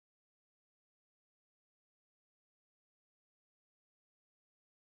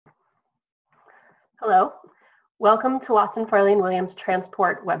Hello, welcome to Watson, Farley & Williams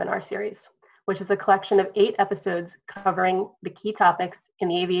Transport webinar series, which is a collection of 8 episodes covering the key topics in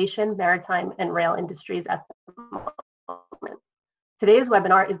the aviation, maritime, and rail industries at the moment. Today's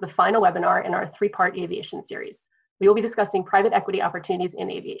webinar is the final webinar in our 3-part aviation series. We will be discussing private equity opportunities in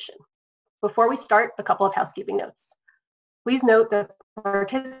aviation. Before we start, a couple of housekeeping notes. Please note that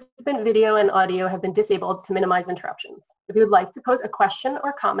participant video and audio have been disabled to minimize interruptions. If you would like to pose a question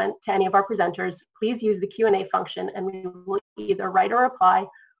or comment to any of our presenters, please use the Q&A function and we will either write a reply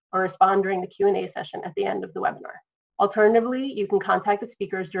or respond during the Q&A session at the end of the webinar. Alternatively, you can contact the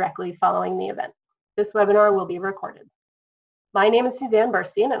speakers directly following the event. This webinar will be recorded. My name is Susanne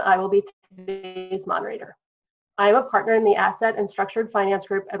Burstein and I will be today's moderator. I am a partner in the Asset and Structured Finance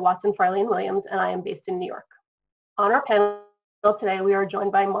Group at Watson, Farley & Williams, and I am based in New York. On our panel today, we are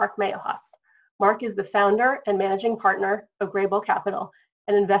joined by Marc Meyohas. Marc is the founder and managing partner of Greybull Capital,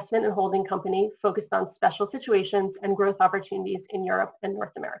 an investment and holding company focused on special situations and growth opportunities in Europe and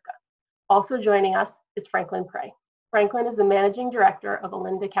North America. Also joining us is Franklin Prey. Franklin is the managing director of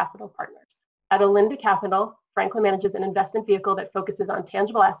Alinda Capital Partners. At Alinda Capital, Franklin manages an investment vehicle that focuses on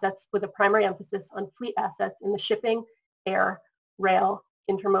tangible assets with a primary emphasis on fleet assets in the shipping, air, rail,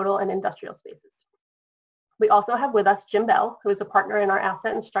 intermodal, and industrial spaces. We also have with us Jim Bell, who is a partner in our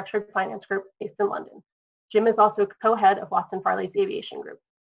Asset and Structured Finance Group based in London. Jim is also co-head of Watson Farley's Aviation Group.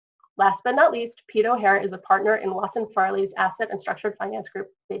 Last but not least, Pete O'Hare is a partner in Watson Farley's Asset and Structured Finance Group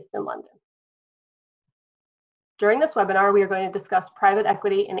based in London. During this webinar, we are going to discuss private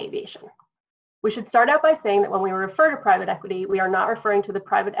equity in aviation. We should start out by saying that when we refer to private equity, we are not referring to the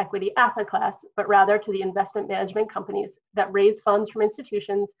private equity asset class, but rather to the investment management companies that raise funds from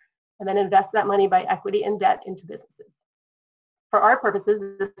institutions and then invest that money by equity and debt into businesses. For our purposes,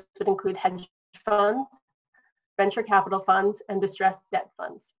 this would include hedge funds, venture capital funds, and distressed debt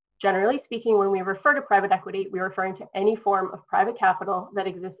funds. Generally speaking, when we refer to private equity, we are referring to any form of private capital that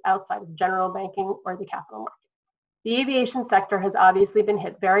exists outside of general banking or the capital market. The aviation sector has obviously been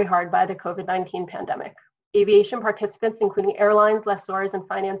hit very hard by the COVID-19 pandemic. Aviation participants, including airlines, lessors, and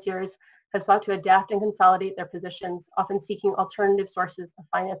financiers, have sought to adapt and consolidate their positions, often seeking alternative sources of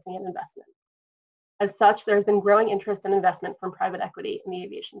financing and investment. As such, there has been growing interest and investment from private equity in the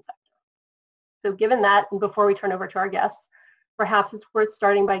aviation sector. So given that, and before we turn over to our guests, perhaps it's worth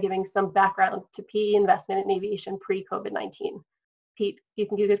starting by giving some background to PE investment in aviation pre-COVID-19. Pete, do you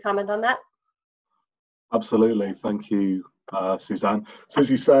think you could comment on that? Absolutely, thank you, Susanne. So as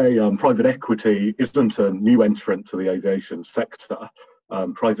you say, private equity isn't a new entrant to the aviation sector.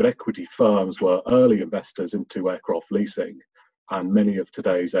 Private equity firms were early investors into aircraft leasing, and many of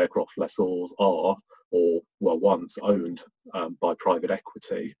today's aircraft lessors are or were once owned by private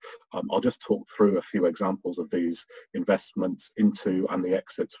equity. I'll just talk through a few examples of these investments into and the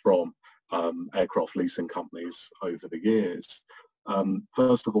exits from aircraft leasing companies over the years.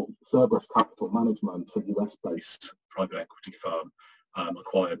 First of all, Cerberus Capital Management, a US-based private equity firm,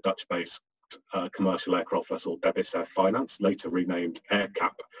 acquired Dutch-based commercial aircraft lessor Debis Air Finance, later renamed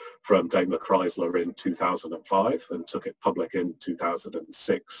AerCap, from Daimler Chrysler in 2005 and took it public in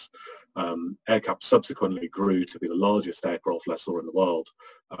 2006. AerCap subsequently grew to be the largest aircraft lessor in the world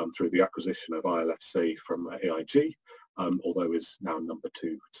through the acquisition of ILFC from AIG, although is now number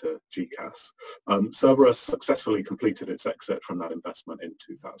 2 to GCAS. Cerberus successfully completed its exit from that investment in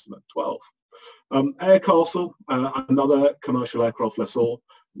 2012. Aircastle, another commercial aircraft lessor,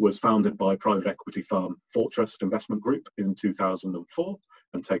 was founded by private equity firm Fortress Investment Group in 2004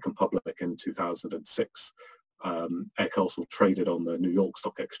 and taken public in 2006. Aircastle traded on the New York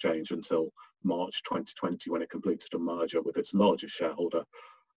Stock Exchange until March 2020 when it completed a merger with its largest shareholder,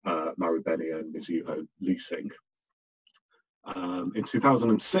 Marubeni and Mizuho Leasing. In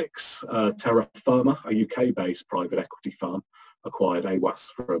 2006, Terra Firma, a UK-based private equity firm, acquired AWAS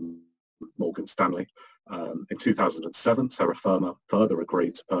from Morgan Stanley. In 2007, Terra Firma further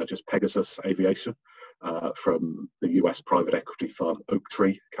agreed to purchase Pegasus Aviation from the US private equity firm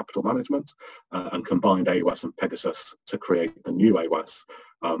Oaktree Capital Management and combined AWAS and Pegasus to create the new AWAS,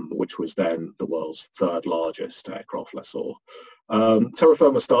 which was then the world's 3rd largest aircraft lessor. Terra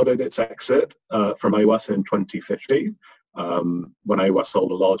Firma started its exit from AWAS in 2015 when AWAS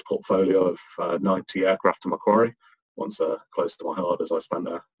sold a large portfolio of 90 aircraft to Macquarie. One's close to my heart as I spent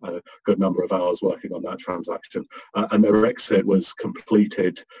a good number of hours working on that transaction. And their exit was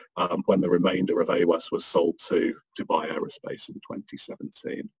completed when the remainder of AWAS was sold to Dubai Aerospace in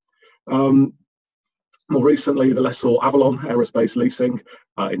 2017. More recently, the lessor Avalon Aerospace Leasing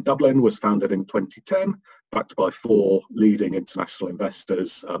in Dublin was founded in 2010, backed by 4 leading international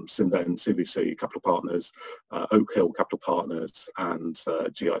investors, Susanne, CVC Capital Partners, Oak Hill Capital Partners, and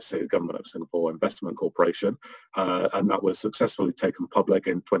GIC, the Government of Singapore Investment Corporation, and that was successfully taken public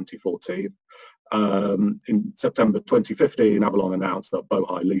in 2014. In September 2015, Avalon announced that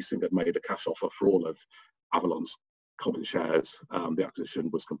Bohai Leasing had made a cash offer for all of Avalon's common shares. The acquisition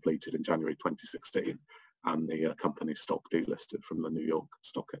was completed in January 2016, and the company stock delisted from the New York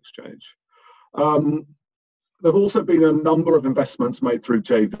Stock Exchange. There have also been a number of investments made through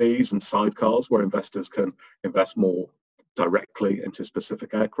JVs and sidecars where investors can invest more directly into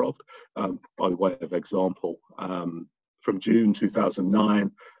specific aircraft. By way of example, from June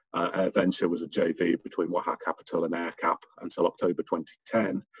 2009, AirVenture was a JV between Waha Capital and AerCap until October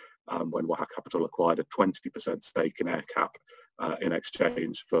 2010, when Waha Capital acquired a 20% stake in AerCap in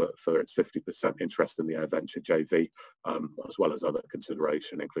exchange for its 50% interest in the AirVenture JV, as well as other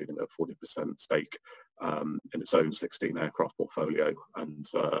consideration, including a 40% stake in its own 16 aircraft portfolio and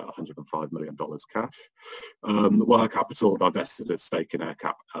 $105 million cash. Waha Capital divested its stake in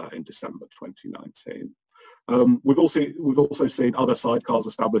AerCap in December 2019. We've also seen other sidecars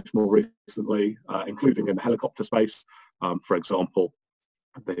established more recently, including in the helicopter space. For example,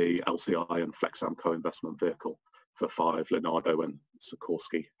 the LCI and Flexam co-investment vehicle for 5 Leonardo and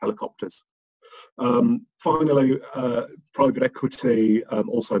Sikorsky helicopters. Finally, private equity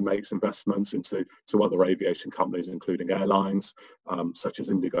also makes investments into other aviation companies, including airlines, such as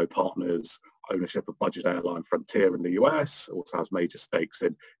Indigo Partners, ownership of budget airline Frontier in the US, also has major stakes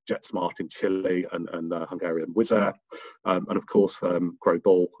in JetSmart in Chile and Hungarian Wizz Air, and of course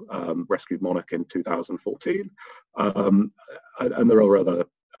Greybull rescued Monarch in 2014, and there are other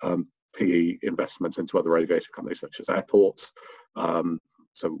PE investments into other aviation companies such as airports.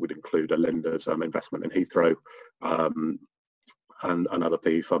 So it would include Alinda's investment in Heathrow, and other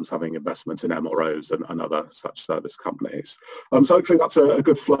PE firms having investments in MROs and other such service companies. So hopefully that's a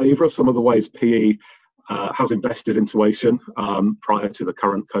good flavour of some of the ways PE has invested into aviation prior to the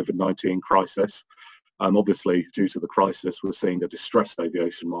current COVID-19 crisis. Obviously, due to the crisis, we're seeing a distressed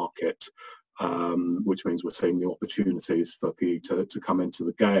aviation market, which means we're seeing new opportunities for PE to come into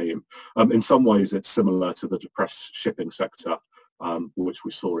the game. In some ways, it's similar to the depressed shipping sector, which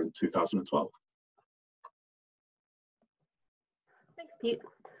we saw in 2012. Thanks, Pete.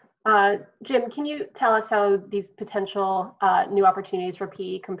 Jim, can you tell us how these potential new opportunities for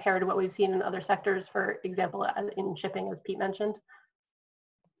PE compare to what we've seen in other sectors, for example, in shipping, as Pete mentioned?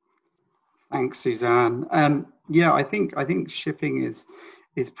 Thanks, Susanne. Yeah, I think shipping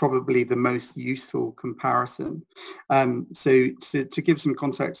is probably the most useful comparison. So to give some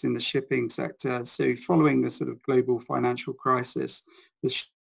context in the shipping sector, so following the sort of global financial crisis, the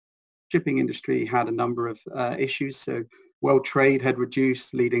shipping industry had a number of issues. So world trade had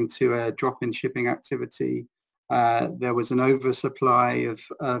reduced, leading to a drop in shipping activity. There was an oversupply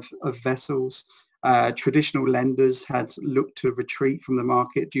of vessels. Traditional lenders had looked to retreat from the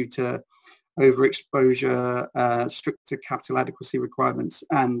market due to overexposure, stricter capital adequacy requirements,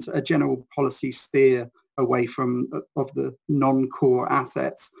 and a general policy steer away from the non-core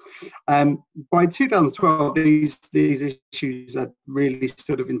assets. By 2012, these issues had really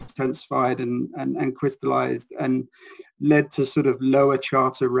sort of intensified and crystallized and led to sort of lower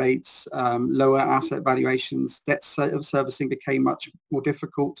charter rates, lower asset valuations. Debt servicing became much more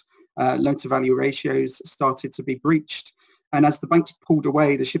difficult. Loan-to-value ratios started to be breached. And as the banks pulled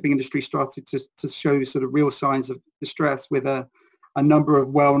away, the shipping industry started to show sort of real signs of distress, with a number of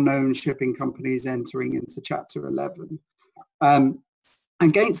well-known shipping companies entering into Chapter 11.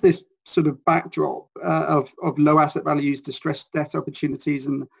 Against this sort of backdrop of low asset values, distressed debt opportunities,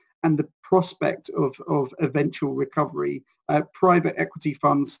 and the prospect of eventual recovery, private equity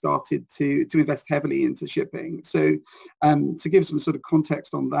funds started to invest heavily into shipping. So to give some sort of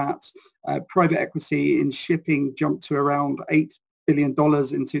context on that, private equity in shipping jumped to around $8 billion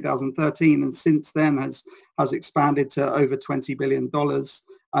in 2013, and since then has expanded to over $20 billion.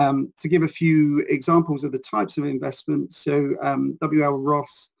 To give a few examples of the types of investments, so W.L.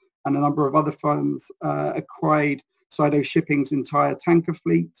 Ross and a number of other firms acquired Sido Shipping's entire tanker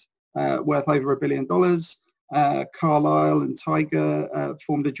fleet, worth over $1 billion. Carlyle and Tiger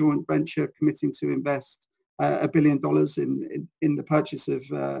formed a joint venture committing to invest $1 billion in the purchase of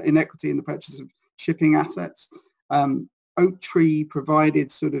in equity in the purchase of shipping assets. Oaktree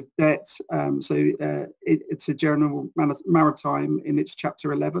provided sort of debt, it's a General Maritime in its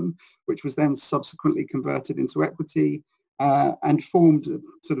Chapter 11, which was then subsequently converted into equity, and formed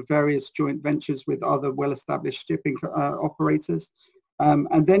sort of various joint ventures with other well-established shipping operators.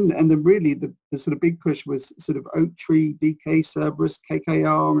 And then really the sort of big push was sort of Oaktree, DK, Cerberus,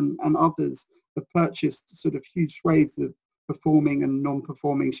 KKR, and others have purchased sort of huge swathes of performing and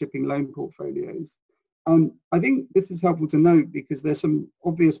non-performing shipping loan portfolios. I think this is helpful to note because there's some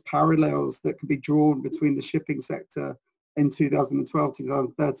obvious parallels that can be drawn between the shipping sector in 2012,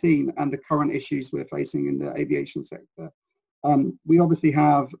 2013 and the current issues we're facing in the aviation sector. We obviously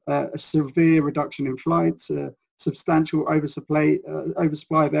have a severe reduction in flights, a substantial oversupply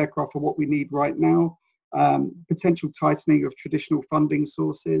of aircraft for what we need right now, potential tightening of traditional funding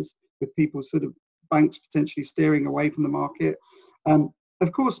sources with people sort of banks potentially steering away from the market.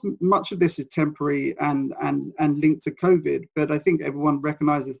 Of course, much of this is temporary and linked to COVID, but I think everyone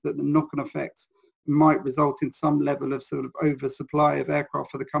recognizes that the knock-on effects might result in some level of sort of oversupply of aircraft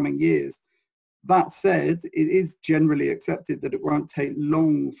for the coming years. That said, it is generally accepted that it won't take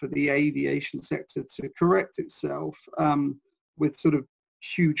long for the aviation sector to correct itself, with sort of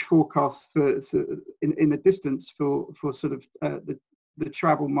huge forecasts for in the distance for sort of the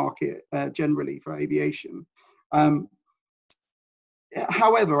travel market generally for aviation.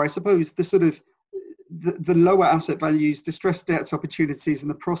 However, I suppose the sort of the lower asset values, distressed debt opportunities, and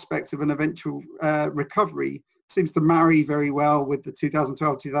the prospects of an eventual recovery seems to marry very well with the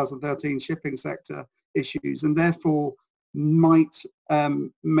 2012-2013 shipping sector issues, and therefore might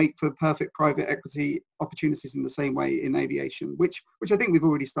make for perfect private equity opportunities in the same way in aviation, which I think we've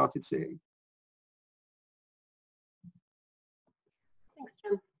already started seeing. Thanks,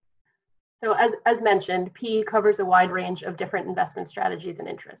 Jim. So as mentioned, PE covers a wide range of different investment strategies and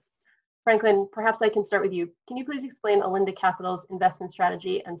interests. Franklin, perhaps I can start with you. Can you please explain Alinda Capital's investment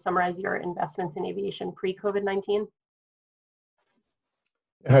strategy and summarize your investments in aviation pre-COVID-19?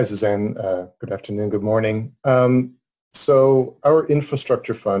 Hi, Suzanne. Good afternoon, good morning. So our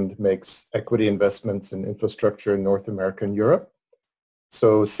infrastructure fund makes equity investments in infrastructure in North America and Europe.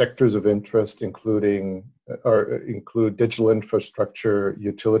 So sectors of interest include digital infrastructure,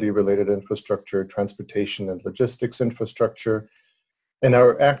 utility-related infrastructure, transportation and logistics infrastructure. And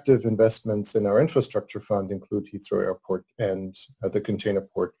our active investments in our infrastructure fund include Heathrow Airport and the Container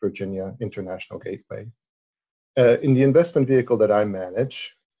Port Virginia International Gateway. In the investment vehicle that I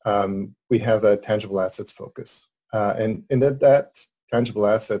manage, we have a tangible assets focus. And in that tangible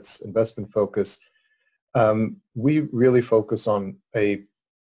assets investment focus, we really focus on a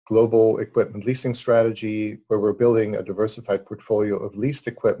global equipment leasing strategy where we're building a diversified portfolio of leased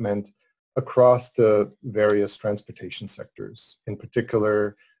equipment across the various transportation sectors, in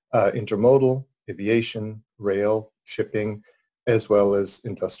particular intermodal, aviation, rail, shipping, as well as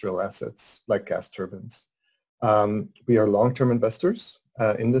industrial assets like gas turbines. We are long-term investors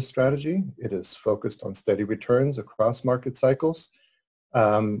in this strategy. It is focused on steady returns across market cycles.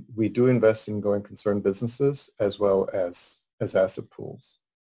 We do invest in going concern businesses as well as asset pools.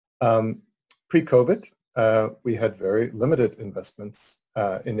 Pre-COVID, we had very limited investments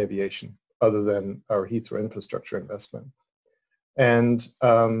in aviation other than our Heathrow infrastructure investment. And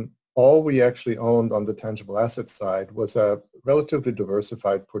all we actually owned on the tangible asset side was a relatively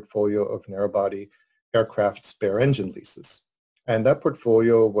diversified portfolio of narrow-body aircraft spare engine leases. And that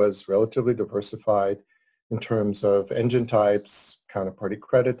portfolio was relatively diversified in terms of engine types, counterparty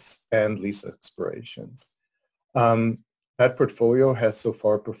credits, and lease expirations. That portfolio has so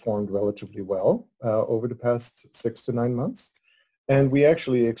far performed relatively well over the past 6 to 9 months. And we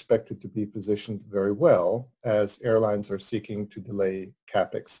actually expect it to be positioned very well as airlines are seeking to delay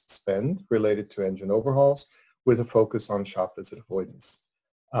CapEx spend related to engine overhauls with a focus on shop visit avoidance.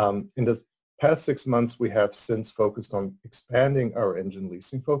 In the past 6 months, we have since focused on expanding our engine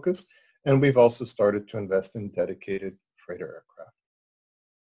leasing focus, and we've also started to invest in dedicated freighter aircraft.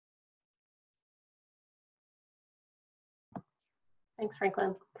 Thanks,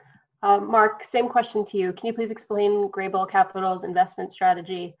 Franklin. Marc, same question to you. Can you please explain Greybull Capital's investment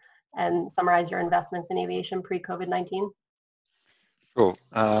strategy and summarize your investments in aviation pre-COVID-19? Sure.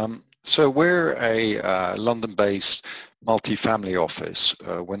 So we're a London-based multi-family office.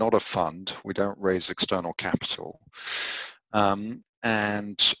 We're not a fund. We don't raise external capital.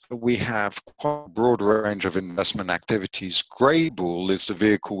 And we have quite a broad range of investment activities. Greybull is the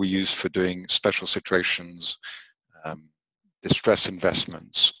vehicle we use for doing special situations, distress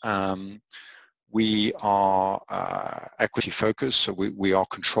investments. We are equity focused, so we are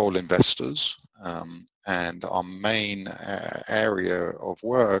control investors, and our main area of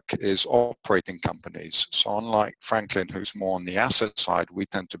work is operating companies. So unlike Franklin, who's more on the asset side, we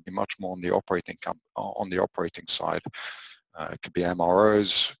tend to be much more on the operating side. It could be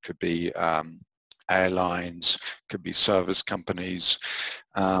MROs, could be airlines, could be service companies,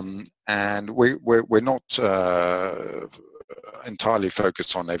 and we're not entirely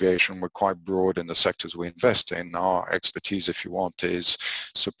focused on aviation. We're quite broad in the sectors we invest in. Our expertise, if you want, is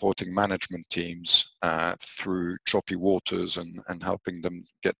supporting management teams through choppy waters and helping them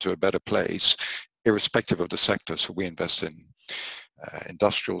get to a better place, irrespective of the sector. So we invest in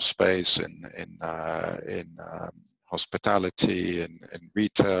industrial space, in hospitality, in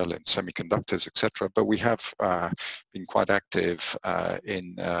retail, in semiconductors, etc. But we have been quite active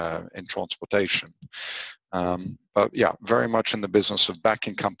in transportation. But yeah, very much in the business of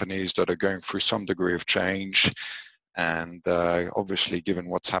backing companies that are going through some degree of change. And obviously, given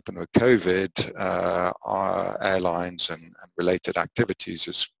what's happened with COVID, our airlines and related activities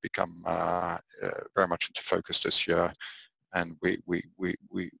has become very much into focus this year. And we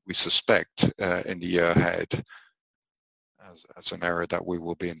suspect in the year ahead as an area that we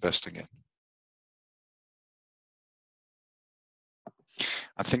will be investing in.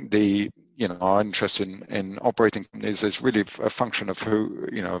 I think our interest in operating companies is really a function of who,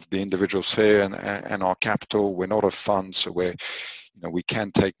 of the individuals here and our capital. We're not a fund, so we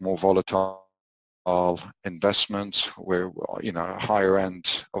can take more volatile investments. We're, higher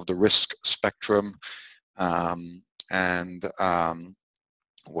end of the risk spectrum, and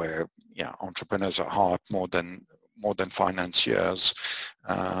we're entrepreneurs at heart more than financiers.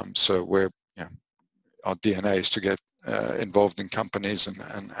 So our DNA is to get involved in companies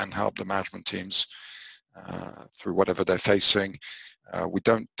and help the management teams through whatever they're facing. We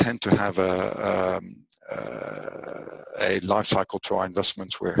don't tend to have a life cycle to our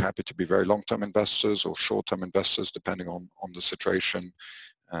investments. We're happy to be very long-term investors or short-term investors, depending on the situation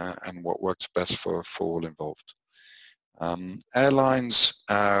and what works best for all involved. Airlines,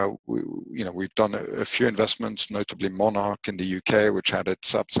 we've done a few investments, notably Monarch in the UK, which had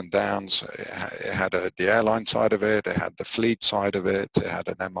its ups and downs. It had the airline side of it, it had the fleet side of it, it had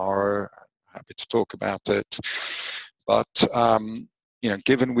an MRO. Happy to talk about it. But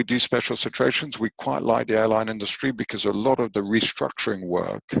given we do special situations, we quite like the airline industry because a lot of the restructuring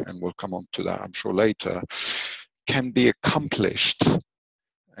work, and we'll come on to that I'm sure later, can be accomplished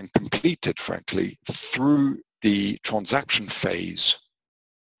and completed, frankly, through the transaction phase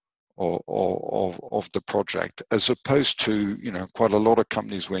of the project, as opposed to quite a lot of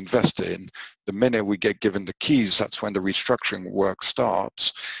companies we invest in. The minute we get given the keys, that's when the restructuring work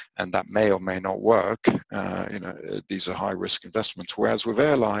starts, and that may or may not work. These are high risk investments. Whereas with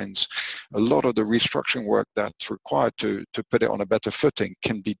airlines, a lot of the restructuring work that's required to put it on a better footing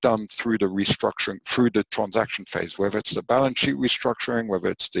can be done through the restructuring, through the transaction phase, whether it's the balance sheet restructuring, whether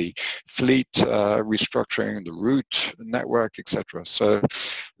it's the fleet restructuring, the route network, etc. So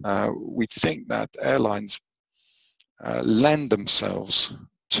we think that airlines lend themselves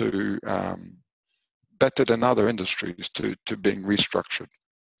to better than other industries to being restructured.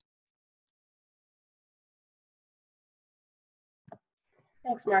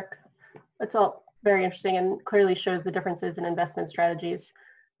 Thanks, Marc. That's all very interesting and clearly shows the differences in investment strategies.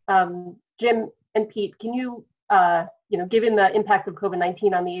 Jim and Pete, can you, given the impact of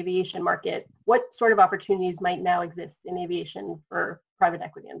COVID-19 on the aviation market, what sort of opportunities might now exist in aviation for private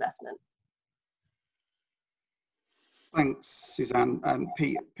equity investment? Thanks, Susanne.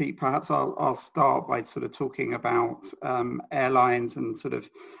 Pete, perhaps I'll start by sort of talking about airlines and sort of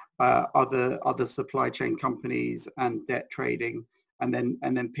other supply chain companies and debt trading, and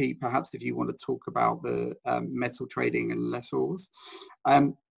then Pete, perhaps if you want to talk about the metal trading and lessors.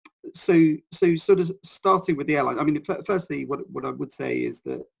 So sort of starting with the airline. I mean, firstly, what I would say is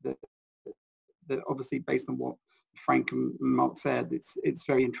that obviously, based on what Frank and Marc said, it's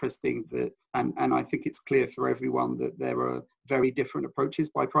very interesting that, and I think it's clear for everyone that there are very different approaches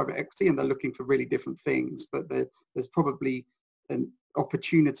by private equity, and they're looking for really different things. But there's probably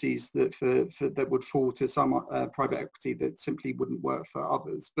opportunities that would fall to some private equity that simply wouldn't work for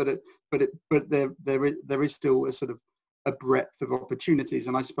others. But there is still a sort of a breadth of opportunities,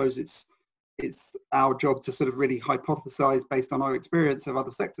 and I suppose it's our job to sort of really hypothesize based on our experience of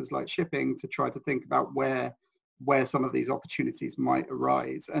other sectors like shipping to try to think about where some of these opportunities might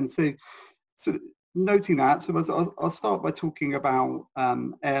arise. And so noting that, so I'll start by talking about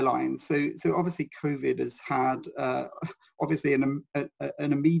airlines. So obviously COVID has had obviously an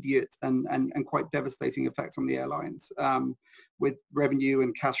immediate and quite devastating effect on the airlines, with revenue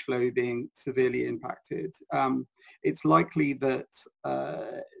and cash flow being severely impacted. It's likely that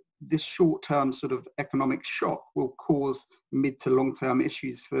this short-term sort of economic shock will cause mid to long-term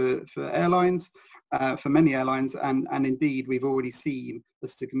issues for airlines, for many airlines, and indeed we've already seen a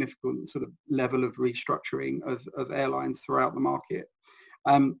significant sort of level of restructuring of airlines throughout the market.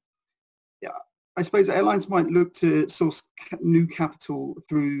 I suppose airlines might look to source new capital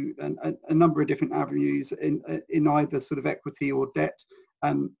through a number of different avenues in either sort of equity or debt.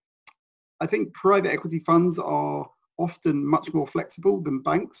 I think private equity funds are often much more flexible than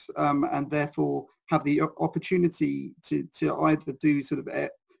banks, and therefore have the opportunity to either do sort of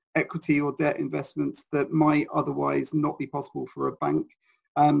equity or debt investments that might otherwise not be possible for a bank.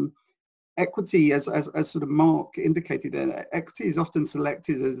 Equity, as sort of Marc indicated, equity is often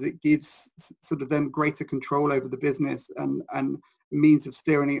selected as it gives sort of them greater control over the business and means of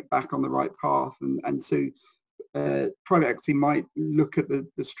steering it back on the right path. And so private equity might look at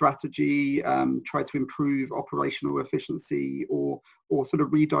the strategy, try to improve operational efficiency, or sort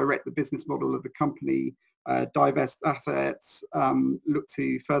of redirect the business model of the company, divest assets, look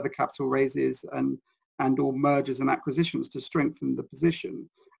to further capital raises and or mergers and acquisitions to strengthen the position.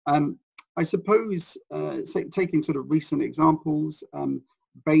 I suppose, taking sort of recent examples,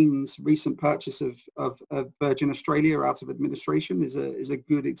 Bain's recent purchase of Virgin Australia out of administration is a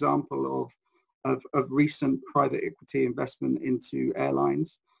good example of recent private equity investment into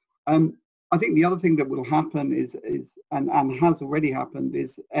airlines. I think the other thing that will happen is and has already happened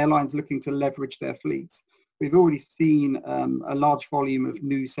is airlines looking to leverage their fleets. We've already seen a large volume of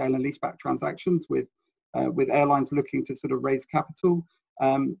new sale and leaseback transactions with airlines looking to sort of raise capital.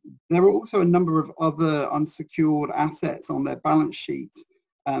 There are also a number of other unsecured assets on their balance sheets.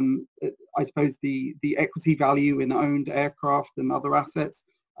 I suppose the equity value in owned aircraft and other assets,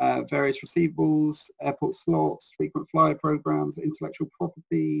 various receivables, airport slots, frequent flyer programs, intellectual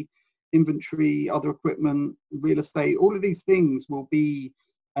property, inventory, other equipment, real estate. All of these things will be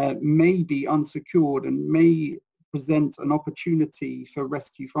may be unsecured and may present an opportunity for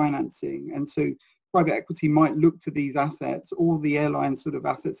rescue financing. And so private equity might look to these assets, or the airline sort of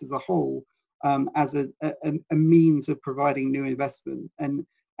assets as a whole, as a means of providing new investment. And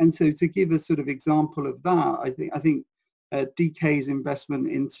so to give a sort of example of that, I think DK's investment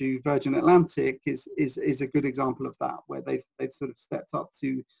into Virgin Atlantic is a good example of that, where they've sort of stepped up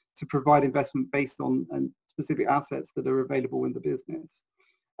to provide investment based on specific assets that are available in the business.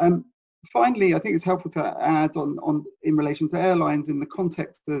 Finally, I think it's helpful to add on in relation to airlines in the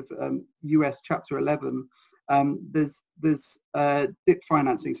context of US Chapter 11. There's DIP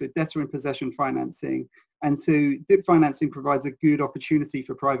financing, so debtor in possession financing, and so DIP financing provides a good opportunity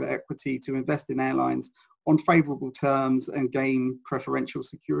for private equity to invest in airlines on favourable terms and gain preferential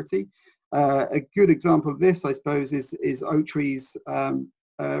security. A good example of this, I suppose, is Oaktree's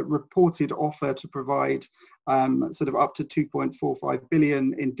reported offer to provide sort of up to 2.45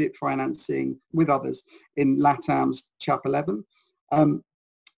 billion in DIP financing with others in LATAM's Chap 11.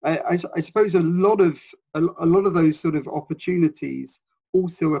 I suppose a lot of those sort of opportunities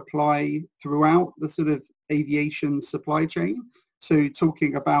also apply throughout the sort of aviation supply chain. So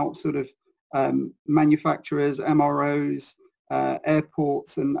talking about sort of manufacturers, MROs,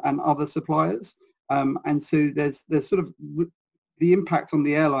 airports, and other suppliers, and so there's sort of the impact on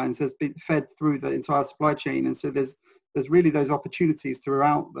the airlines has been fed through the entire supply chain, and so there's really those opportunities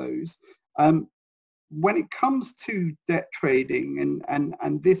throughout those. When it comes to debt trading,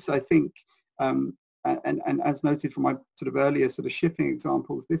 and this, I think, and as noted from my sort of earlier sort of shipping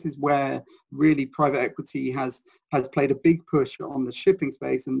examples, this is where really private equity has played a big push on the shipping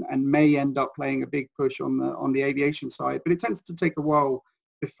space, and may end up playing a big push on the aviation side. But it tends to take a while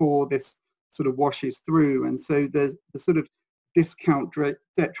before this sort of washes through, and so there's the sort of discount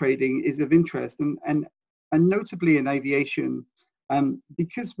debt trading is of interest, and notably in aviation,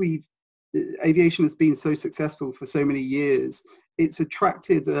 because aviation has been so successful for so many years. It's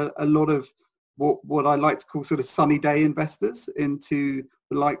attracted a lot of what I like to call sort of sunny day investors into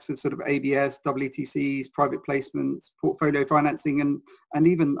the likes of sort of ABS, WTCs, private placements, portfolio financing, and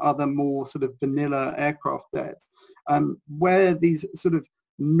even other more sort of vanilla aircraft debts, where these sort of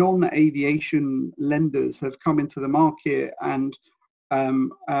non-aviation lenders have come into the market and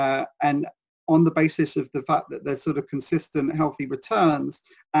on the basis of the fact that there's sort of consistent, healthy returns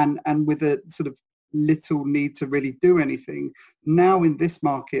and with a sort of little need to really do anything. Now in this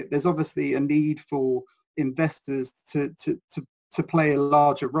market, there's obviously a need for investors to play a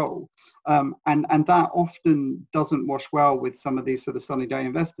larger role. And that often doesn't wash well with some of these sort of sunny day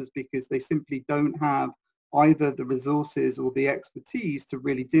investors, because they simply don't have either the resources or the expertise to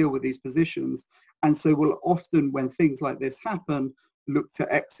really deal with these positions. And so will often, when things like this happen, look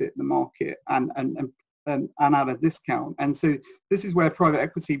to exit the market and at a discount. And so this is where private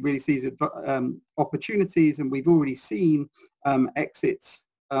equity really sees opportunities, and we've already seen exits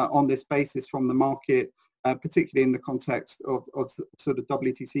on this basis from the market, particularly in the context of sort of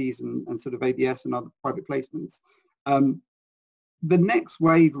WTCs and sort of ABS and other private placements. The next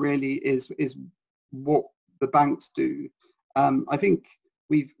wave really is what the banks do. I think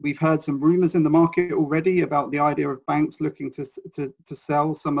we've heard some rumours in the market already about the idea of banks looking to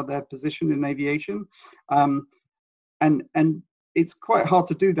sell some of their position in aviation, and it's quite hard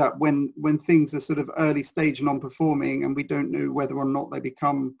to do that when things are sort of early stage non-performing and we don't know whether or not they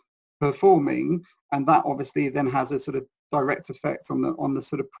become performing, and that obviously then has a sort of direct effect on the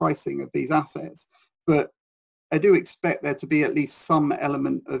sort of pricing of these assets. But I do expect there to be at least some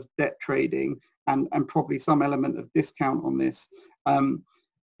element of debt trading and probably some element of discount on this.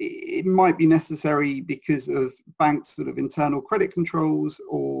 It might be necessary because of banks' sort of internal credit controls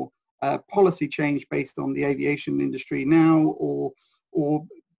or policy change based on the aviation industry now, or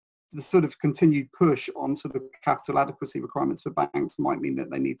the sort of continued push on sort of capital adequacy requirements for banks might mean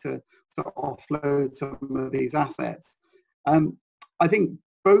that they need to offload some of these assets. I think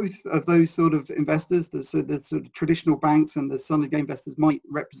both of those sort of investors, the sort of traditional banks and the Sunday investors, might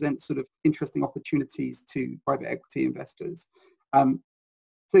represent sort of interesting opportunities to private equity investors.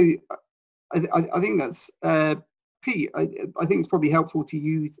 So I think that's Pete. I think it's probably helpful for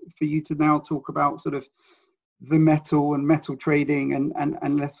you to now talk about sort of the metal and metal trading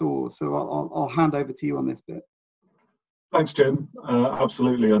and lessor. So I'll hand over to you on this bit. Thanks, Jim.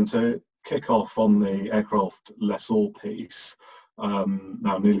 Absolutely. And to kick off on the aircraft lessor piece,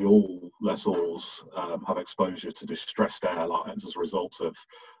 now nearly all lessors have exposure to distressed airlines as a result of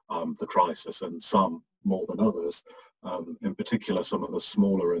the crisis, and some more than others. In particular, some of the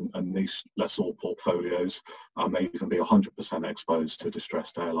smaller and niche lessor portfolios may even be 100% exposed to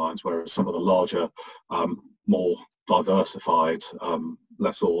distressed airlines, whereas some of the larger, more diversified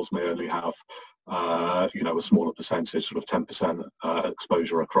lessors may only have a smaller percentage, sort of 10%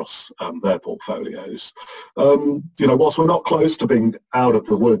 exposure across their portfolios. Whilst we're not close to being out of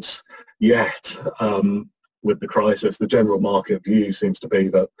the woods yet with the crisis, the general market view seems to be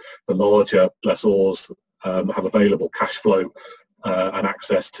that the larger lessors have available cash flow and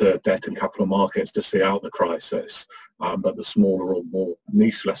access to debt and capital markets to see out the crisis, but the smaller or more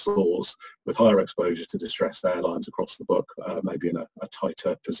niche lessors with higher exposure to distressed airlines across the book may be in a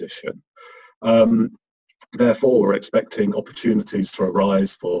tighter position. Therefore, we're expecting opportunities to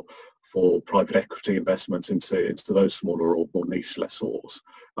arise for private equity investments into those smaller or more niche lessors,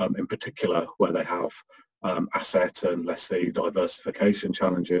 in particular where they have asset and lessee diversification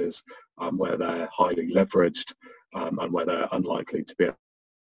challenges, where they're highly leveraged, and where they're unlikely to be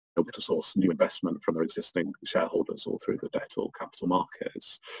able to source new investment from their existing shareholders or through the debt or capital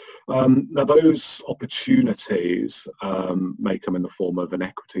markets. Now, those opportunities may come in the form of an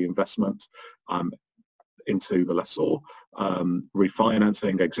equity investment into the lessor,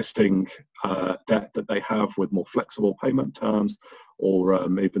 refinancing existing debt that they have with more flexible payment terms, or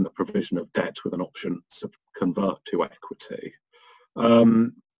even the provision of debt with an option to convert to equity.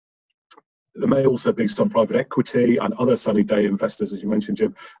 There may also be some private equity and other sunny day investors, as you mentioned,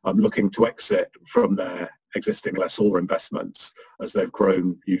 Jim, looking to exit from their existing lessor investments as they've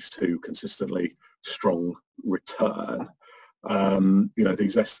grown used to consistently strong return.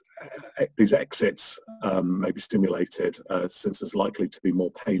 These exits may be stimulated since there's likely to be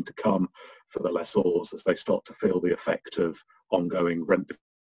more pain to come for the lessors as they start to feel the effect of ongoing rent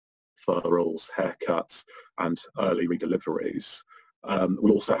deferrals, haircuts, and early redeliveries.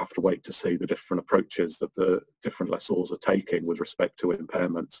 We'll also have to wait to see the different approaches that the different lessors are taking with respect to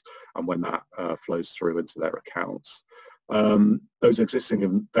impairments and when that flows through into their accounts. Those existing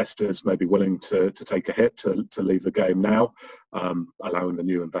investors may be willing to take a hit to leave the game now, allowing the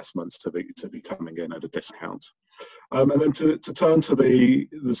new investments to be coming in at a discount. And then to turn to the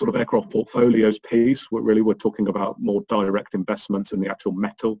sort of aircraft portfolios piece, we're talking about more direct investments in the actual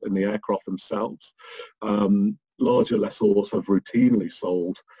metal in the aircraft themselves. Larger lessors have routinely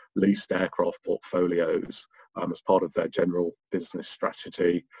sold leased aircraft portfolios as part of their general business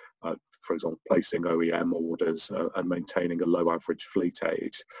strategy, for example, placing OEM orders and maintaining a low average fleet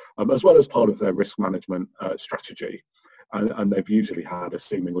age, as well as part of their risk management strategy. And they've usually had a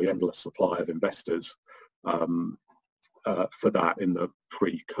seemingly endless supply of investors for that in the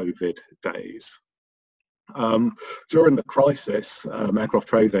pre-COVID days. During the crisis, aircraft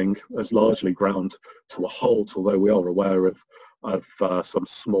trading has largely ground to a halt, although we are aware of some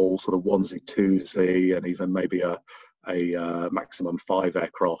small sort of onesie, twosie, and even maybe a maximum 5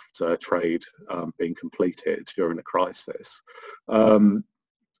 aircraft trade being completed during the crisis.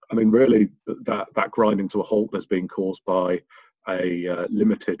 Really, that grinding to a halt has been caused by a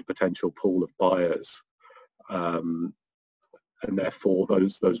limited potential pool of buyers. And therefore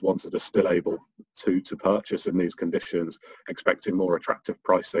those ones that are still able to purchase in these conditions, expecting more attractive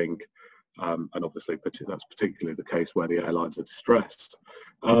pricing, and obviously that's particularly the case where the airlines are distressed.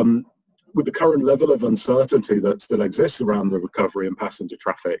 with the current level of uncertainty that still exists around the recovery in passenger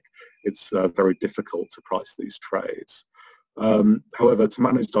traffic, it's very difficult to price these trades. However, to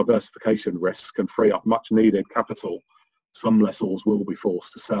manage diversification risks and free up much needed capital, some lessors will be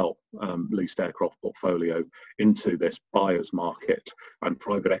forced to sell leased aircraft portfolio into this buyer's market, and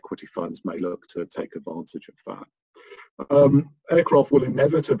private equity funds may look to take advantage of that. Aircraft will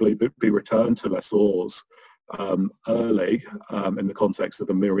inevitably be returned to lessors early in the context of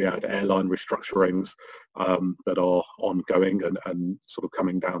the myriad airline restructurings that are ongoing and sort of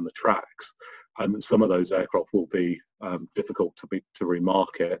coming down the tracks. And some of those aircraft will be difficult to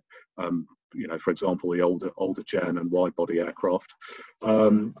remarket. You know, for example, the older gen and wide body aircraft.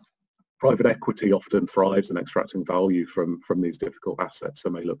 Private equity often thrives in extracting value from these difficult assets, so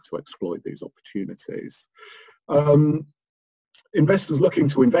may look to exploit these opportunities. Investors looking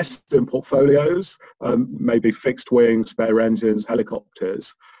to invest in portfolios, maybe fixed wing, spare engines,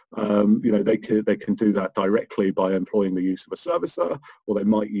 helicopters, you know, they can do that directly by employing the use of a servicer, or they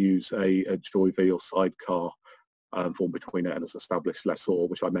might use a JV or sidecar form between it and an established lessor,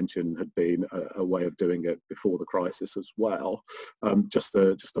 which I mentioned had been a way of doing it before the crisis as well. Just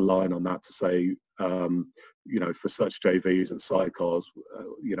a line on that to say, you know, for such JVs and sidecars,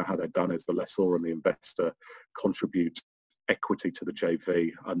 you know, how they're done is the lessor and the investor contribute equity to the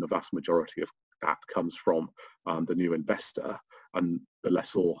JV, and the vast majority of that comes from the new investor, and the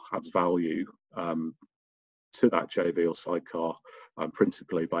lessor adds value to that JV or sidecar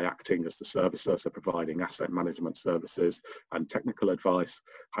principally by acting as the servicer, so providing asset management services and technical advice,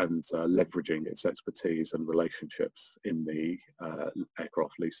 and leveraging its expertise and relationships in the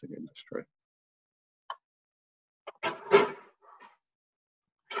aircraft leasing industry.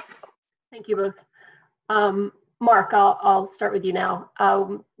 Thank you both. Marc, I'll start with you now.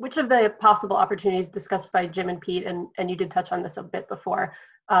 Which of the possible opportunities discussed by Jim and Pete, and you did touch on this a bit before,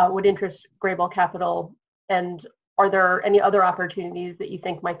 would interest Greybull Capital, and are there any other opportunities that you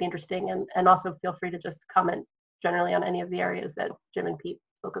think might be interesting? And also feel free to just comment generally on any of the areas that Jim and Pete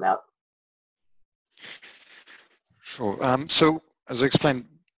spoke about. Sure. So as I explained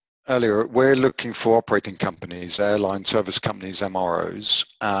earlier, we're looking for operating companies, airline service companies, MROs.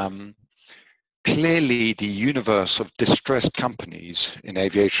 Clearly, the universe of distressed companies in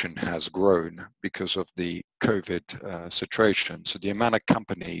aviation has grown because of the COVID situation. So the amount of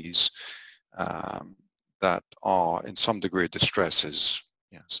companies that are in some degree of distress is,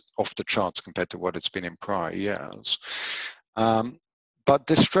 yes, off the charts compared to what it's been in prior years. But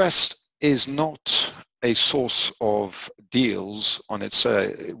distress is not a source of deals on its,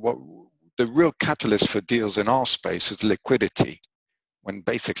 what the real catalyst for deals in our space is liquidity. When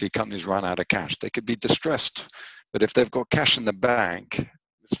basically companies run out of cash, they could be distressed, but if they've got cash in the bank,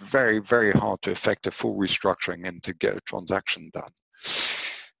 it's very, very hard to effect a full restructuring and to get a transaction done.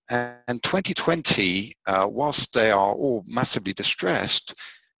 And 2020, whilst they are all massively distressed,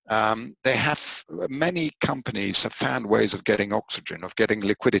 many companies have found ways of getting oxygen, of getting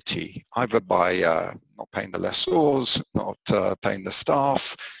liquidity, either by not paying the lessors, not paying the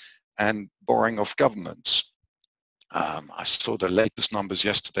staff, and borrowing off governments. I saw the latest numbers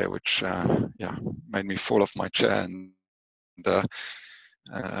yesterday, which made me fall off my chair and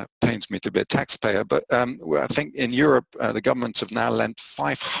pains me to be a taxpayer. But I think in Europe, the governments have now lent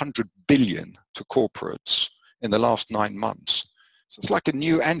 500 billion to corporates in the last 9 months. So it's like a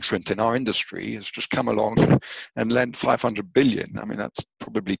new entrant in our industry has just come along and lent 500 billion. I mean, that's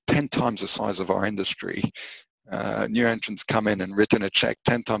probably 10 times the size of our industry. New entrants come in and written a check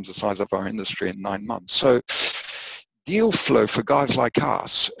 10 times the size of our industry in 9 months. So deal flow for guys like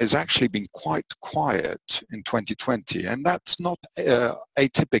us has actually been quite quiet in 2020, and that's not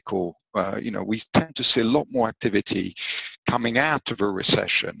atypical. You know, we tend to see a lot more activity coming out of a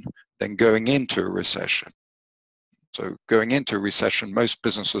recession than going into a recession. So going into a recession, most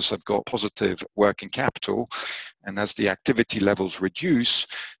businesses have got positive working capital, and as the activity levels reduce,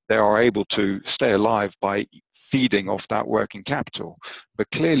 they are able to stay alive by feeding off that working capital. But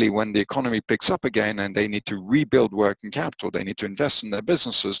clearly, when the economy picks up again and they need to rebuild working capital, they need to invest in their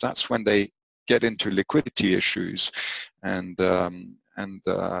businesses, that's when they get into liquidity issues, and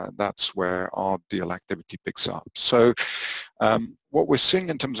that's where our deal activity picks up. So what we're seeing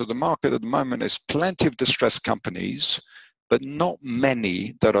in terms of the market at the moment is plenty of distressed companies, but not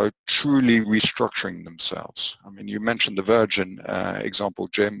many that are truly restructuring themselves. I mean, you mentioned the Virgin example,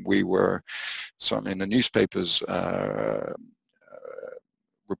 Jim. We were certainly in the newspapers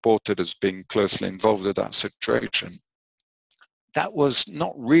reported as being closely involved in that situation. That was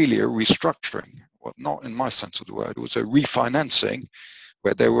not really a restructuring, well, not in my sense of the word. It was a refinancing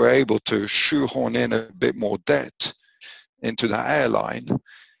where they were able to shoehorn in a bit more debt into that airline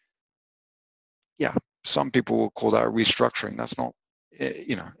yeah, some people will call that restructuring. That's not,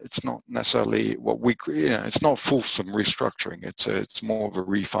 it's not necessarily what we, it's not fulsome restructuring. It's more of a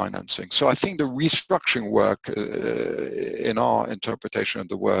refinancing. So I think the restructuring work, in our interpretation of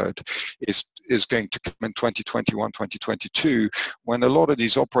the word, is going to come in 2021, 2022, when a lot of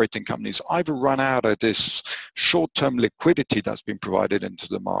these operating companies either run out of this short-term liquidity that's been provided into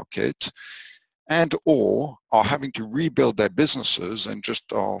the market, and or are having to rebuild their businesses and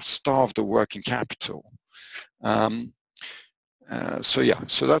just are starved of working capital. So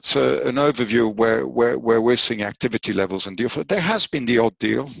that's an overview of where we're seeing activity levels and deal flow. There has been the odd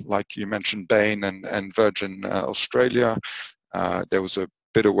deal, like you mentioned, Bain and Virgin Australia. There was a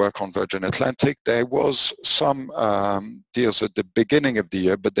bit of work on Virgin Atlantic. There was some deals at the beginning of the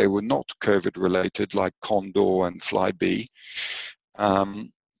year, but they were not COVID related, like Condor and Flybe.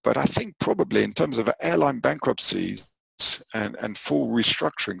 But I think probably in terms of airline bankruptcies and full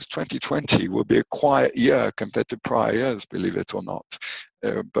restructurings, 2020 will be a quiet year compared to prior years, believe it or not.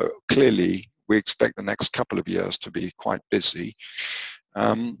 But clearly, we expect the next couple of years to be quite busy.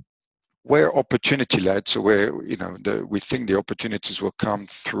 We're opportunity-led, so we think the opportunities will come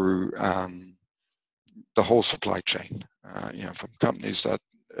through the whole supply chain, from companies that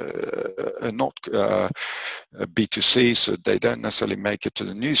are not B2C, so they don't necessarily make it to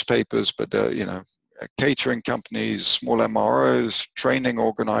the newspapers, but catering companies, small MROs, training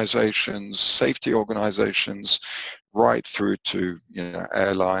organizations, safety organizations, right through to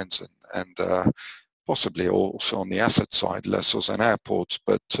airlines and possibly also on the asset side, lessors and airports,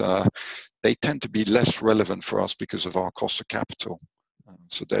 but they tend to be less relevant for us because of our cost of capital.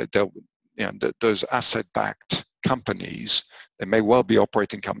 So those asset-backed companies, they may well be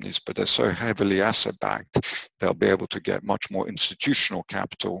operating companies, but they're so heavily asset-backed, they'll be able to get much more institutional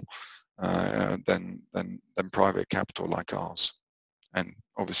capital than private capital like ours. And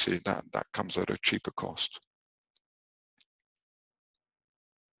obviously that comes at a cheaper cost.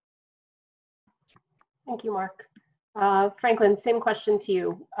 Thank you, Mark. Franklin, same question to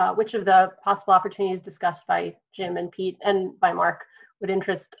you. Which of the possible opportunities discussed by Jim and Pete and by Mark would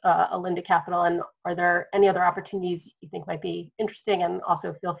interest Alinda Capital, and are there any other opportunities you think might be interesting? And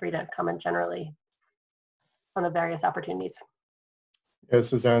also feel free to comment generally on the various opportunities. Yes,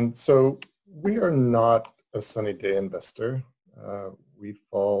 Susanne. So we are not a sunny day investor. We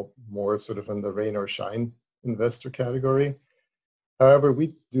fall more sort of in the rain or shine investor category. However,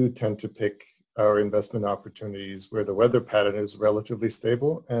 we do tend to pick our investment opportunities where the weather pattern is relatively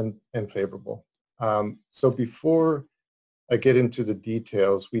stable and favorable. So before I get into the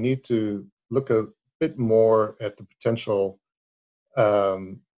details, we need to look a bit more at the potential.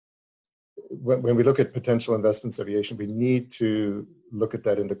 When we look at potential investments in aviation, we need to look at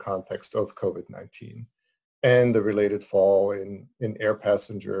that in the context of COVID-19 and the related fall in air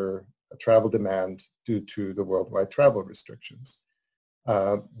passenger travel demand due to the worldwide travel restrictions.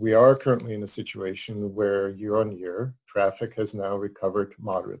 We are currently in a situation where year on year, traffic has now recovered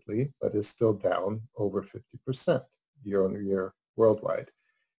moderately, but is still down over 50% year on year worldwide.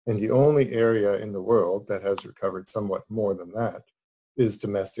 And the only area in the world that has recovered somewhat more than that is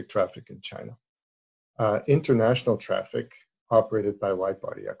domestic traffic in China. International traffic operated by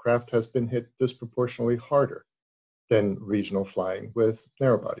wide-body aircraft has been hit disproportionately harder than regional flying with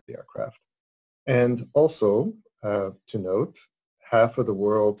narrow-body aircraft. And also, to note, half of the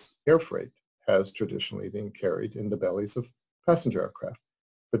world's air freight has traditionally been carried in the bellies of passenger aircraft,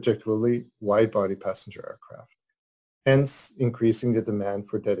 particularly wide-body passenger aircraft, hence increasing the demand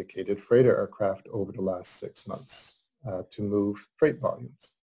for dedicated freighter aircraft over the last 6 months to move freight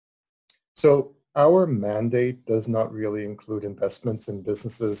volumes. So our mandate does not really include investments in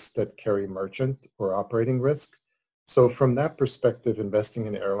businesses that carry merchant or operating risk. So from that perspective, investing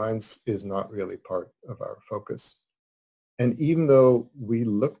in airlines is not really part of our focus. And even though we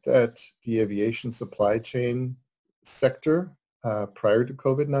looked at the aviation supply chain sector prior to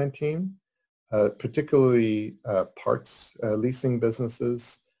COVID-19, particularly parts leasing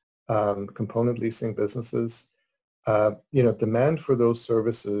businesses, component leasing businesses, demand for those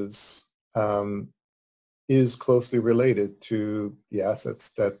services is closely related to the assets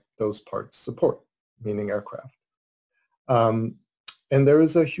that those parts support, meaning aircraft. And there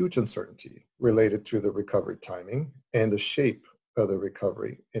is a huge uncertainty related to the recovery timing and the shape of the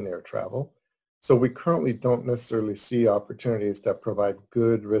recovery in air travel. So we currently don't necessarily see opportunities that provide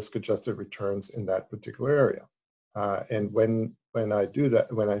good risk-adjusted returns in that particular area. And when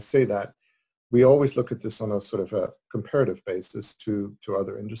I say that, we always look at this on a sort of a comparative basis to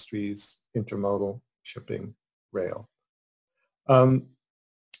other industries, intermodal, shipping, rail.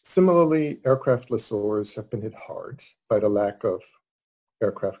 Similarly, aircraft lessors have been hit hard by the lack of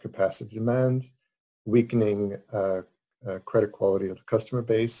aircraft capacity demand weakening credit quality of the customer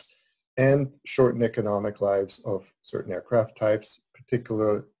base, and shorten economic lives of certain aircraft types,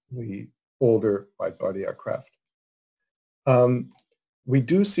 particularly older wide-body aircraft. We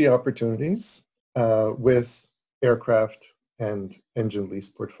do see opportunities with aircraft and engine lease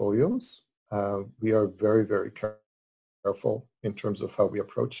portfolios. We are very, very careful in terms of how we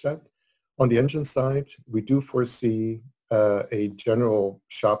approach that. On the engine side, we do foresee a general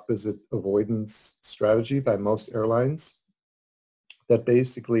shop visit avoidance strategy by most airlines that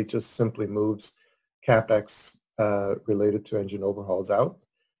basically just simply moves CapEx related to engine overhauls out,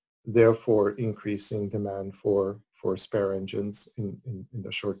 therefore increasing demand for spare engines in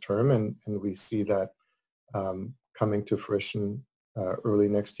the short term. And we see that coming to fruition early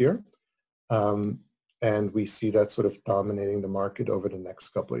next year. And we see that sort of dominating the market over the next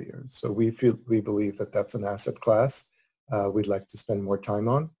couple of years. So we believe that that's an asset class we'd like to spend more time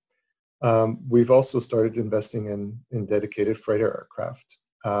on. We've also started investing in dedicated freighter aircraft.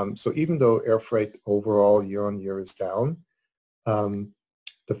 So even though air freight overall year on year is down,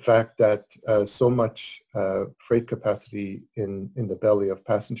 the fact that so much freight capacity in the belly of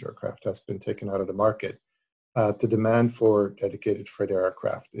passenger aircraft has been taken out of the market, the demand for dedicated freighter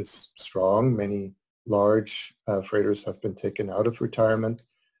aircraft is strong. Many large freighters have been taken out of retirement.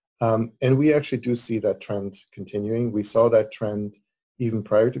 And we actually do see that trend continuing. We saw that trend even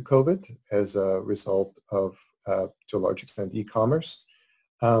prior to COVID as a result of, to a large extent, e-commerce.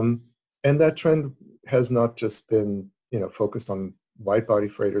 And that trend has not just been, focused on wide-body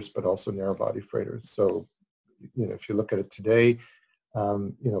freighters, but also narrow-body freighters. So, if you look at it today,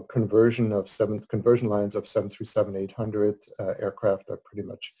 conversion lines of 737-800 aircraft are pretty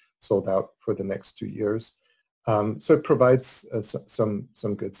much sold out for the next 2 years. So it provides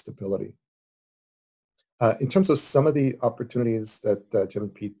some good stability. In terms of some of the opportunities that Jim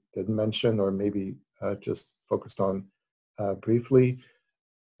and Pete didn't mention, or maybe just focused on briefly,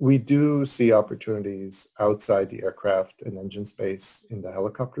 we do see opportunities outside the aircraft and engine space in the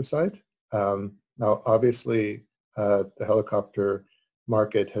helicopter side. Now, obviously, the helicopter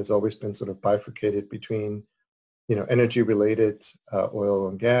market has always been sort of bifurcated between, energy-related oil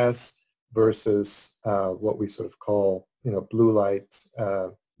and gas versus what we sort of call, blue light,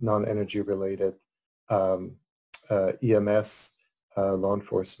 non-energy related EMS, law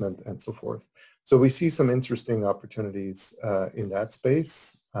enforcement, and so forth. So we see some interesting opportunities in that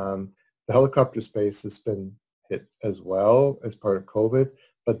space. The helicopter space has been hit as well as part of COVID,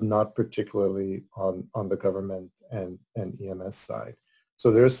 but not particularly on the government and EMS side.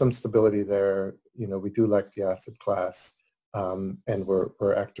 So there is some stability there. We do like the asset class, and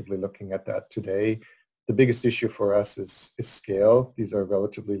we're actively looking at that today. The biggest issue for us is scale. These are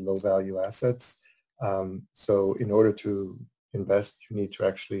relatively low value assets. So in order to invest, you need to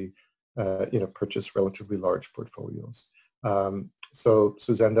actually, purchase relatively large portfolios. So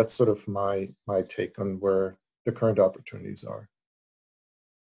Susanne, that's sort of my take on where the current opportunities are.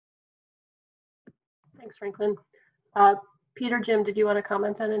 Thanks, Franklin. Peter, Jim, did you want to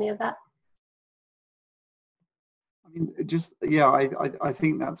comment on any of that? I mean, I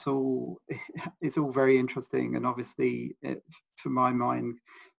think that's all. It's all very interesting, and obviously, to my mind,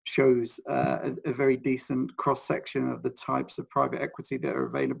 shows a very decent cross section of the types of private equity that are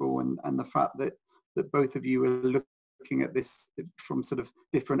available, and the fact that both of you are looking at this from sort of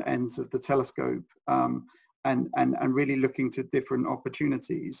different ends of the telescope, and really looking to different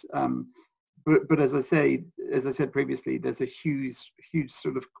opportunities. But as I said previously, there's a huge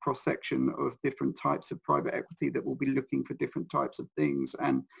sort of cross section of different types of private equity that will be looking for different types of things,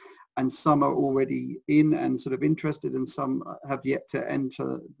 and some are already in and sort of interested, and some have yet to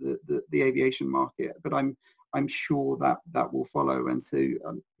enter the aviation market. But I'm sure that will follow, and so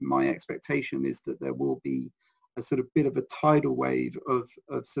my expectation is that there will be a sort of bit of a tidal wave of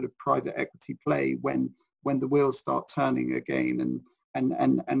sort of private equity play when the wheels start turning again.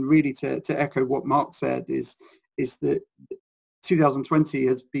 And really to echo what Marc said is that 2020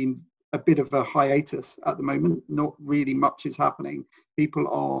 has been a bit of a hiatus at the moment. Not really much is happening. People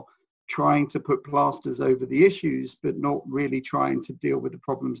are trying to put plasters over the issues, but not really trying to deal with the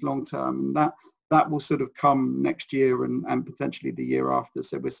problems long term. And that will sort of come next year and potentially the year after.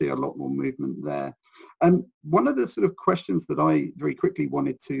 So we'll see a lot more movement there. And one of the sort of questions that I very quickly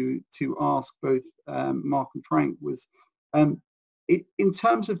wanted to ask both Marc and Frank was, in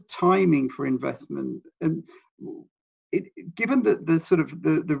terms of timing for investment, and given the sort of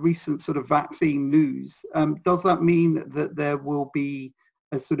the recent sort of vaccine news, does that mean that there will be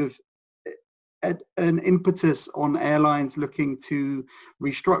a sort of an impetus on airlines looking to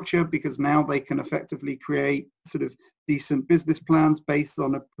restructure, because now they can effectively create sort of decent business plans based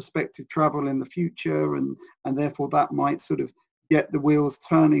on a prospective travel in the future, and therefore that might sort of get the wheels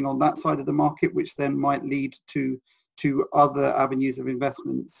turning on that side of the market, which then might lead to other avenues of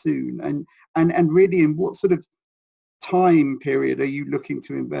investment soon. And really, in what sort of time period are you looking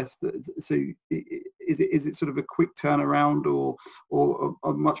to invest? So is it sort of a quick turnaround, or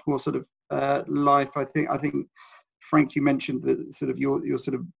a much more sort of life? I think Frank, you mentioned that sort of your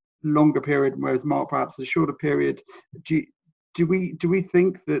sort of longer period, whereas Mark perhaps a shorter period. Do we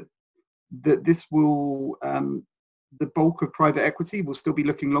think that this will the bulk of private equity will still be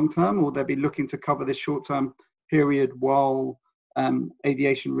looking long term, or they'll be looking to cover this short term period while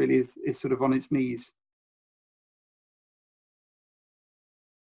aviation really is sort of on its knees?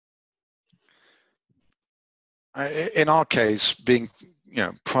 In our case, being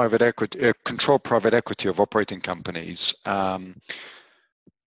private equity, controlled private equity of operating companies,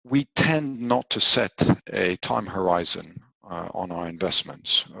 we tend not to set a time horizon on our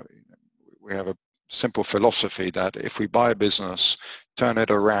investments. We have a simple philosophy that if we buy a business, turn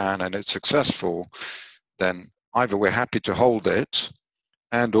it around, and it's successful, then either we're happy to hold it,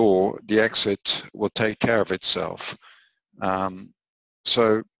 and or the exit will take care of itself.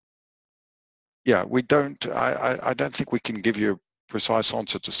 So yeah, we don't. I don't think we can give you a precise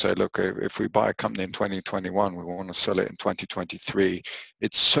answer to say, look, if we buy a company in 2021, we want to sell it in 2023.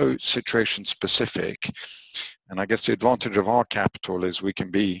 It's so situation specific, and I guess the advantage of our capital is we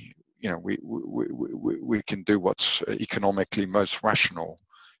can be, we can do what's economically most rational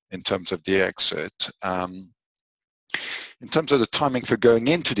in terms of the exit. In terms of the timing for going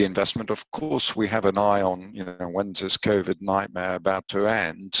into the investment, of course, we have an eye on, when's this COVID nightmare about to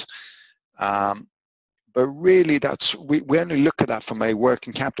end. But really, we only look at that from a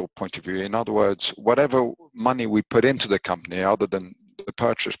working capital point of view. In other words, whatever money we put into the company, other than the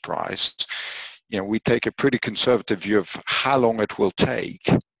purchase price, we take a pretty conservative view of how long it will take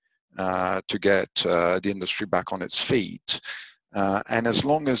to get the industry back on its feet. And as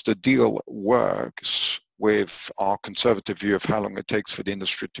long as the deal works with our conservative view of how long it takes for the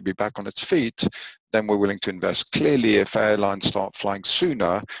industry to be back on its feet, then we're willing to invest. Clearly, if airlines start flying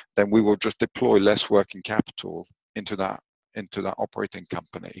sooner, then we will just deploy less working capital into that operating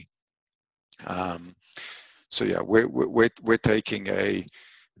company. So yeah, we're taking a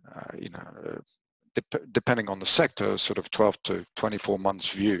depending on the sector, sort of 12 to 24 months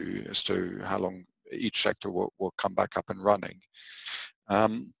view as to how long each sector will come back up and running.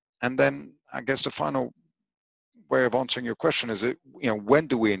 And then I guess the final way of answering your question is that, when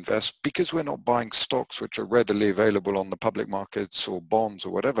do we invest? Because we're not buying stocks which are readily available on the public markets or bonds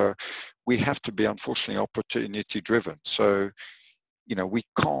or whatever, we have to be, unfortunately, opportunity driven. So, we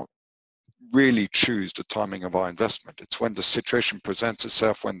can't really choose the timing of our investment. It's when the situation presents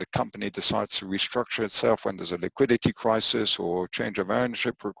itself, when the company decides to restructure itself, when there's a liquidity crisis or change of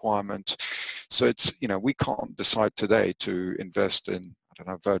ownership requirement. So it's, we can't decide today to invest in,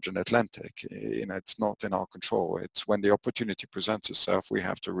 Virgin Atlantic. It's not in our control. It's when the opportunity presents itself, we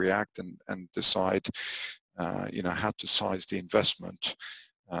have to react and decide, how to size the investment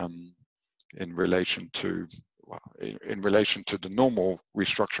in relation to the normal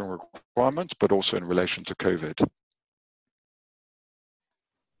restructuring requirements, but also in relation to COVID.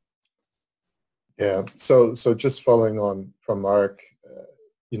 Yeah. So just following on from Marc,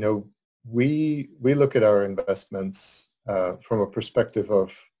 we look at our investments from a perspective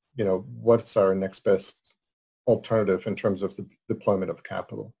of, what's our next best alternative in terms of the deployment of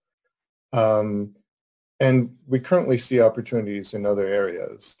capital. And we currently see opportunities in other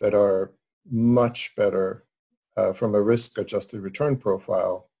areas that are much better from a risk-adjusted return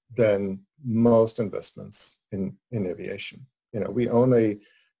profile than most investments in aviation. We own a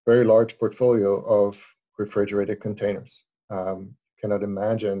very large portfolio of refrigerated containers. Cannot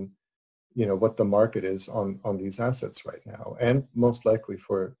imagine what the market is on these assets right now, and most likely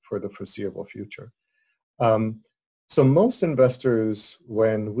for the foreseeable future. So most investors,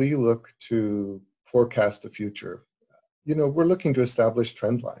 when we look to forecast the future, we're looking to establish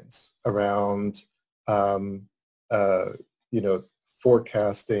trend lines around,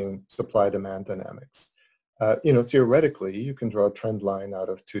 forecasting supply-demand dynamics. Theoretically, you can draw a trend line out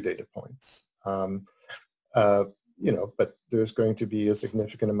of 2 data points. But there's going to be a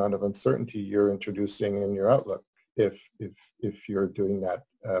significant amount of uncertainty you're introducing in your outlook if you're doing that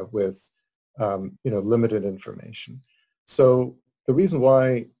with limited information. So the reason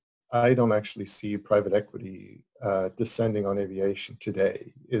why I don't actually see private equity descending on aviation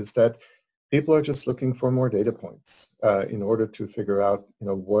today is that people are just looking for more data points in order to figure out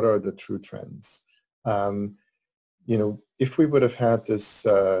what are the true trends. If we would have had this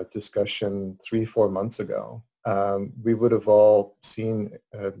discussion 3-4 months ago, we would have all seen,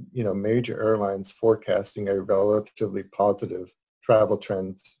 major airlines forecasting a relatively positive travel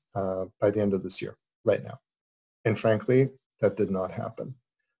trend by the end of this year, right now. And frankly, that did not happen.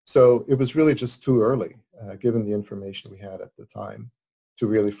 So it was really just too early, given the information we had at the time, to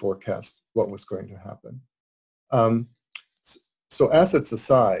really forecast what was going to happen. So assets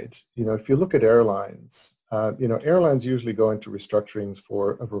aside, if you look at airlines, airlines usually go into restructurings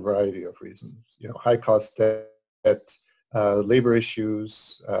for a variety of reasons. High cost debt, labor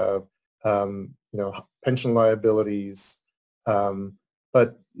issues, pension liabilities.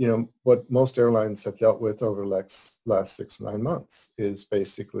 But what most airlines have dealt with over the last 6 to 9 months is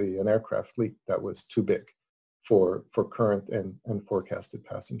basically an aircraft fleet that was too big for current and forecasted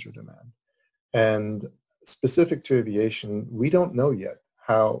passenger demand. And specific to aviation, we don't know yet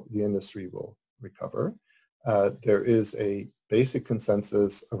how the industry will recover. There is a basic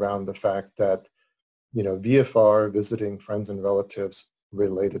consensus around the fact that VFR, visiting friends and relatives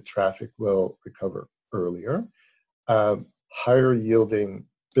related traffic, will recover earlier. Higher yielding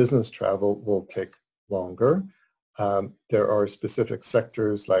business travel will take longer. There are specific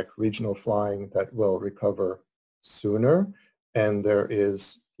sectors like regional flying that will recover sooner, and there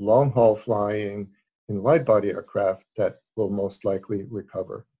is long-haul flying in wide-body aircraft that will most likely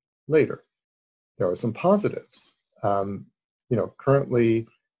recover later. There are some positives. Currently,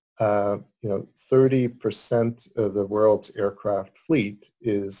 30% of the world's aircraft fleet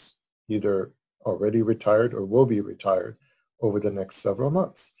is either already retired or will be retired over the next several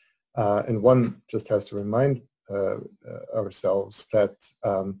months. And one just has to remind ourselves that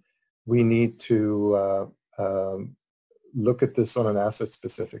we need to look at this on an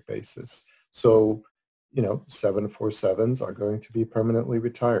asset-specific basis. So, 747s are going to be permanently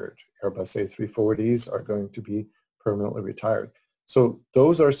retired. Airbus A340s are going to be permanently retired. So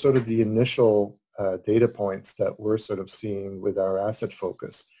those are sort of the initial data points that we're sort of seeing with our asset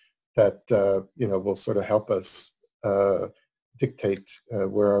focus that, will sort of help us dictate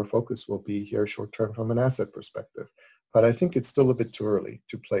where our focus will be here short-term from an asset perspective. But I think it's still a bit too early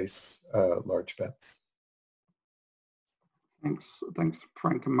to place large bets. Thanks,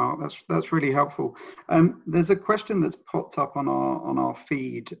 Frank and Mark. That's really helpful. There's a question that's popped up on our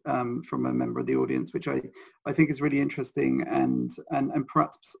feed from a member of the audience, which I think is really interesting, and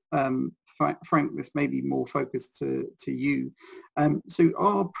perhaps Frank, this may be more focused to you. So,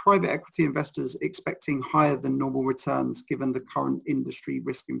 are private equity investors expecting higher than normal returns given the current industry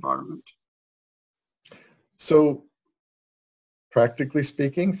risk environment? So, practically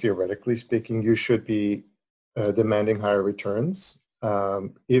speaking, theoretically speaking, you should be demanding higher returns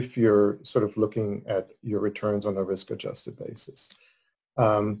if you're sort of looking at your returns on a risk-adjusted basis.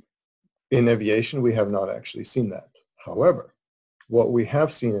 In aviation, we have not actually seen that. However, what we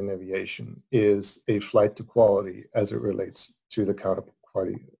have seen in aviation is a flight to quality as it relates to the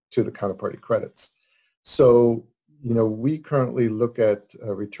counterparty credits. So, we currently look at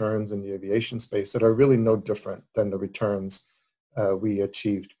returns in the aviation space that are really no different than the returns we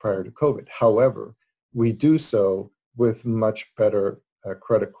achieved prior to COVID. However, we do so with much better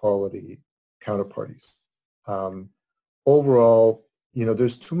credit quality counterparties. Overall,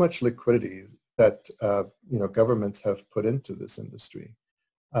 there's too much liquidity that governments have put into this industry.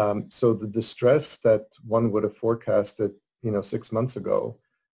 So the distress that one would have forecasted 6 months ago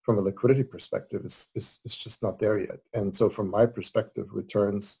from a liquidity perspective is just not there yet. And so from my perspective,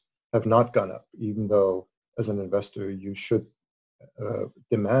 returns have not gone up, even though as an investor you should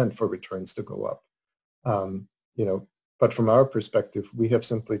demand for returns to go up. But from our perspective, we have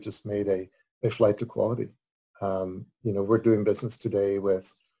simply just made a flight to quality. We're doing business today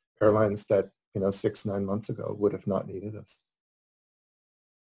with airlines that 6 to 9 months ago would have not needed us.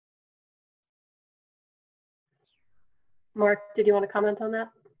 Mark, did you want to comment on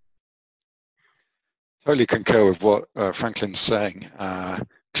that? Totally concur with what Franklin's saying.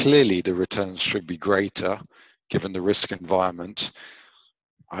 Clearly, the returns should be greater given the risk environment.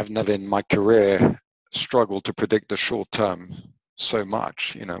 I've never in my career struggled to predict the short term so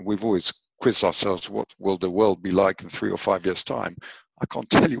much. We've always quizzed ourselves, what will the world be like in 3 or 5 years' time? I can't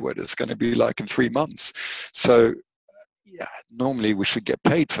tell you what it's going to be like in 3 months. So, yeah, normally we should get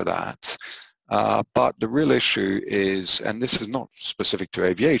paid for that. But the real issue is, and this is not specific to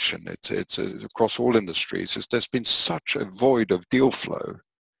aviation, it's across all industries, is there's been such a void of deal flow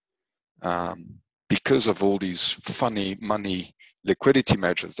because of all these funny money liquidity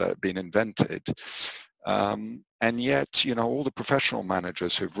measures that have been invented. And yet, all the professional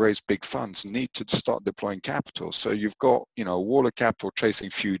managers who've raised big funds need to start deploying capital. So you've got, a wall of capital chasing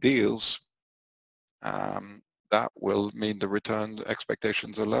few deals, that will mean the return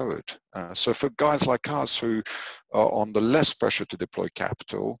expectations are lowered. So for guys like us who are on the less pressure to deploy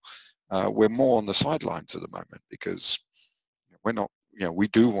capital, we're more on the sidelines at the moment because we're not, we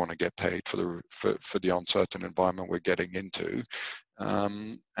do want to get paid for the uncertain environment we're getting into.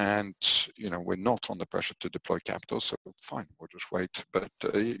 And we're not on the pressure to deploy capital, so fine, we'll just wait. But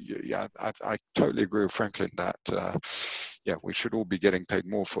yeah, I totally agree with Franklin that yeah, we should all be getting paid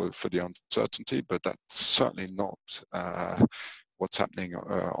more for the uncertainty, but that's certainly not what's happening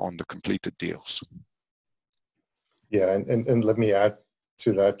on the completed deals. Yeah, and let me add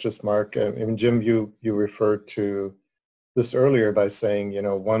to that, just Mark. I mean, Jim, you referred to this earlier by saying,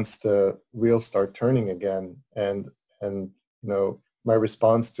 once the wheels start turning again, and my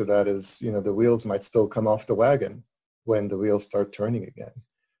response to that is, the wheels might still come off the wagon when the wheels start turning again.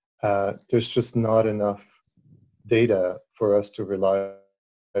 There's just not enough data for us to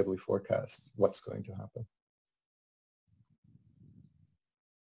reliably forecast what's going to happen.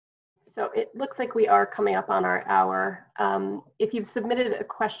 So it looks like we are coming up on our hour. If you've submitted a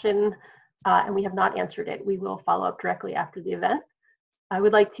question and we have not answered it, we will follow up directly after the event. I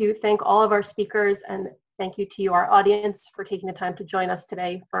would like to thank all of our speakers and thank you to you, our audience, for taking the time to join us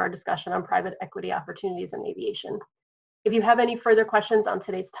today for our discussion on private equity opportunities in aviation. If you have any further questions on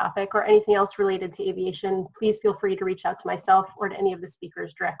today's topic or anything else related to aviation, please feel free to reach out to myself or to any of the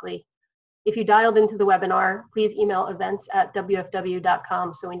speakers directly. If you dialed into the webinar, please email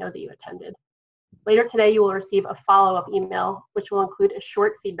events@wfw.com so we know that you attended. Later today, you will receive a follow-up email, which will include a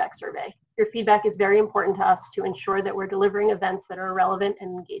short feedback survey. Your feedback is very important to us to ensure that we're delivering events that are relevant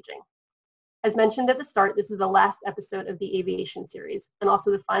and engaging. As mentioned at the start, this is the last episode of the aviation series and also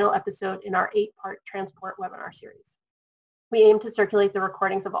the final episode in our 8-part transport webinar series. We aim to circulate the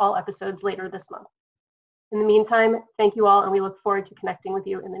recordings of all episodes later this month. In the meantime, thank you all, and we look forward to connecting with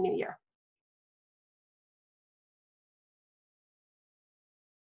you in the new year.